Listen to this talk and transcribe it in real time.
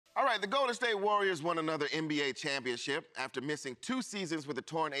right, the Golden State Warriors won another NBA championship after missing 2 seasons with a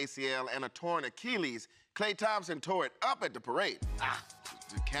torn ACL and a torn Achilles. Klay Thompson tore it up at the parade.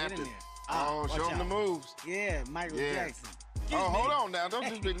 The captain. Show him the moves. Yeah, Michael Jackson. Hold on now. Don't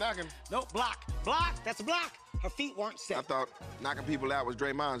just be knocking. Nope, block. Block. That's a block. Her feet weren't set. I thought knocking people out was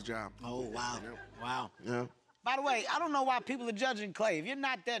Draymond's job. Oh, wow. Wow. Yeah. By the way, I don't know why people are judging Klay. If you're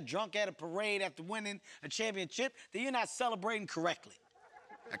not that drunk at a parade after winning a championship, then you're not celebrating correctly.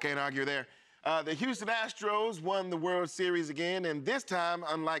 I can't argue there. The Houston Astros won the World Series again, and this time,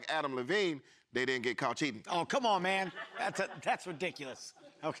 unlike Adam Levine, they didn't get caught cheating. Oh, come on, man. That's ridiculous,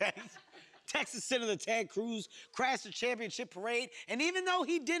 okay? Texas Senator Ted Cruz crashed the championship parade, and even though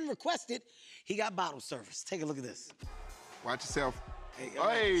he didn't request it, he got bottle service. Take a look at this. Watch yourself.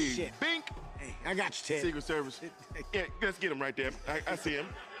 Hey, shit. Bink. Hey, I got you, Ted. Secret Service. Yeah, let's get him right there. I see him.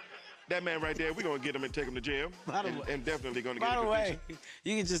 That man right there, we're going to get him and take him to jail. And definitely going to get him. By the way,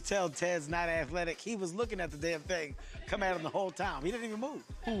 you can just tell Ted's not athletic. He was looking at the damn thing come at him the whole time. He didn't even move.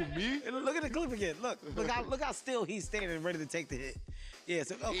 Who, me? Look at the clip again. Look how still he's standing ready to take the hit. Yeah,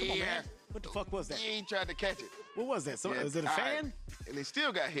 so, oh, come on, man. What the fuck was that? He tried to catch it. What was that? Was it a fan? And he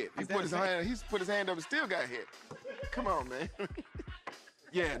still got hit. He put his hand up and still got hit. Come on, man.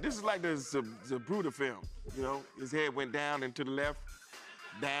 Yeah, this is like the Zapruder film, you know? His head went down and to the left,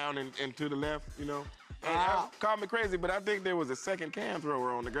 down and to the left, you know? And call me crazy, but I think there was a second can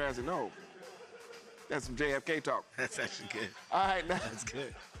thrower on the grassy knoll. That's some JFK talk. That's actually good. All right, now. That's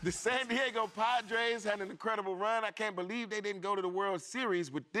good. The San Diego Padres had an incredible run. I can't believe they didn't go to the World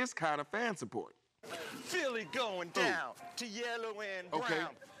Series with this kind of fan support. Philly going down to yellow and brown. Okay.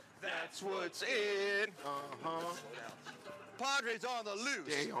 That's what's in. Padres on the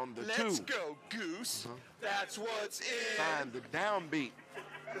loose. Stay on the Let's two. go, Goose. That's what's in. Find the downbeat.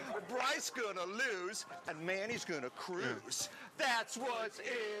 Bryce gonna lose, and Manny's gonna cruise. That's what's in.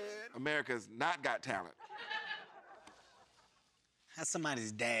 America's not got talent. That's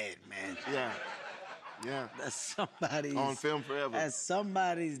somebody's dad, man. Yeah. That's somebody's... On film forever. That's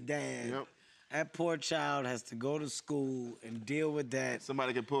somebody's dad. Yep. That poor child has to go to school and deal with that.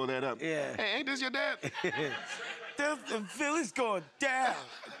 Somebody can pull that up. Yeah. Hey, ain't this your dad? The Phillies going down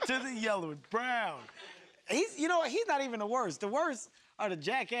to the yellow and brown. You know what? He's not even the worst. The worst are the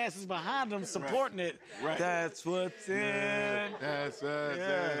jackasses behind him supporting it. Right. That's what's in. That's what's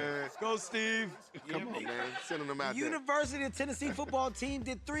in. Let's go, Steve. Come on, man. Sending them out The University of Tennessee football team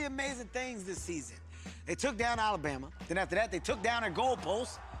did 3 amazing things this season. They took down Alabama. Then after that, they took down their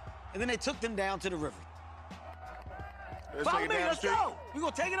goalposts. And then they took them down to the river. Follow me, let's go. We're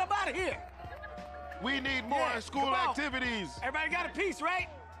going to take it up out of here. We need more school activities. Everybody got a piece, right?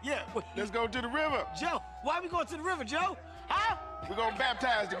 Yeah. Let's go to the river. Joe, why are we going to the river, Joe? Huh? We're going to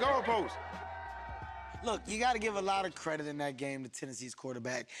baptize the goalpost. Look, you got to give a lot of credit in that game to Tennessee's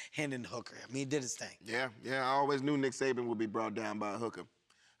quarterback, Hendon Hooker. I mean, he did his thing. Yeah. I always knew Nick Saban would be brought down by a hooker.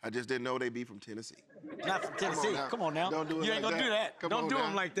 I just didn't know they'd be from Tennessee. Not from Tennessee. Come on now. Don't do it you ain't like going to do that. Don't do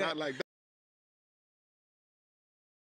him like that. Not like that.